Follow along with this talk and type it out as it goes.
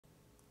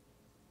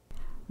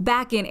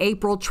Back in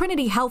April,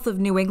 Trinity Health of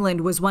New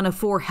England was one of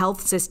 4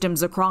 health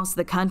systems across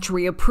the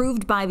country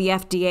approved by the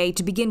FDA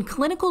to begin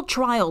clinical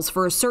trials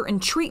for a certain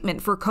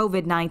treatment for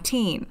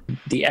COVID-19.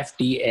 The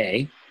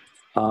FDA,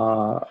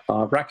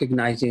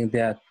 recognizing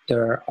that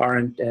there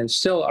aren't and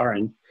still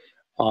aren't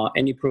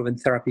any proven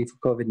therapy for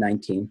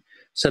COVID-19,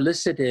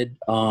 solicited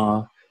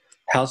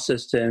health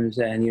systems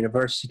and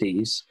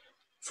universities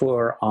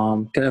for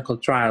clinical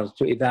trials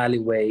to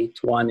evaluate.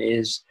 One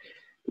is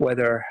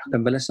whether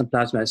convalescent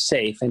plasma is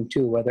safe, and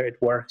 2, whether it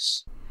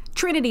works.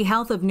 Trinity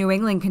Health of New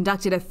England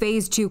conducted a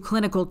phase 2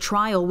 clinical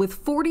trial with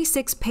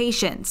 46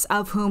 patients,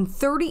 of whom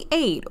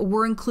 38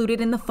 were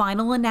included in the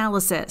final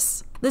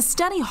analysis. The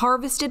study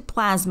harvested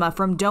plasma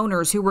from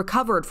donors who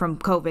recovered from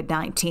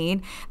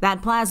COVID-19.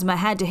 That plasma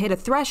had to hit a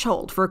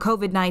threshold for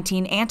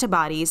COVID-19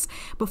 antibodies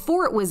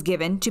before it was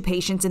given to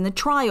patients in the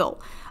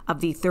trial.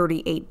 Of the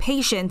 38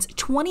 patients,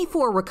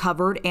 24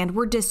 recovered and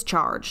were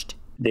discharged.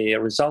 The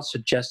results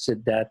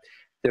suggested that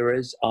there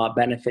is a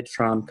benefit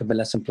from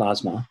convalescent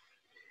plasma,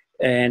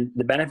 and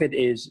the benefit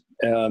is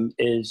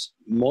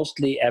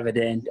mostly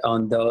evident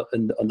on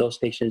those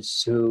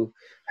patients who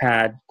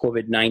had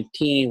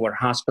COVID-19, were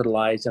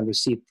hospitalized, and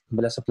received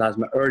convalescent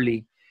plasma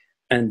early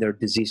in their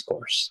disease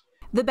course.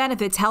 The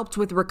benefits helped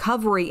with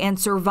recovery and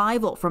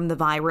survival from the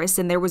virus,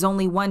 and there was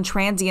only one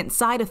transient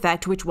side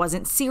effect, which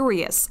wasn't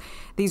serious.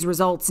 These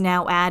results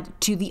now add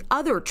to the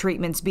other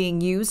treatments being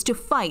used to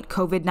fight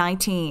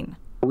COVID-19.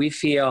 We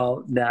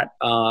feel that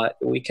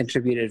we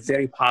contributed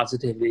very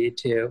positively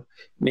to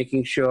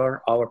making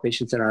sure our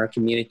patients in our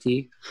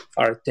community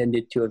are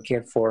attended to and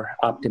cared for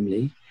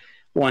optimally.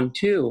 1,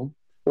 2,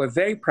 we're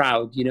very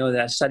proud,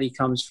 that study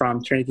comes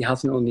from Trinity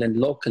Health in England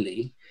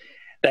locally,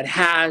 that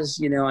has,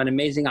 an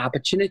amazing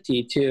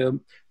opportunity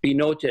to be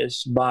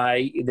noticed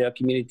by the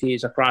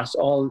communities across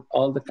all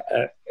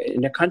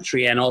in the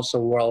country and also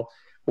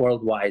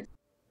worldwide.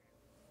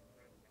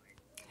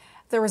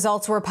 The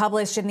results were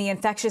published in the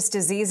Infectious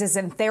Diseases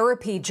and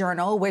Therapy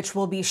Journal, which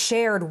will be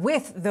shared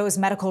with those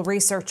medical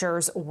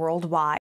researchers worldwide.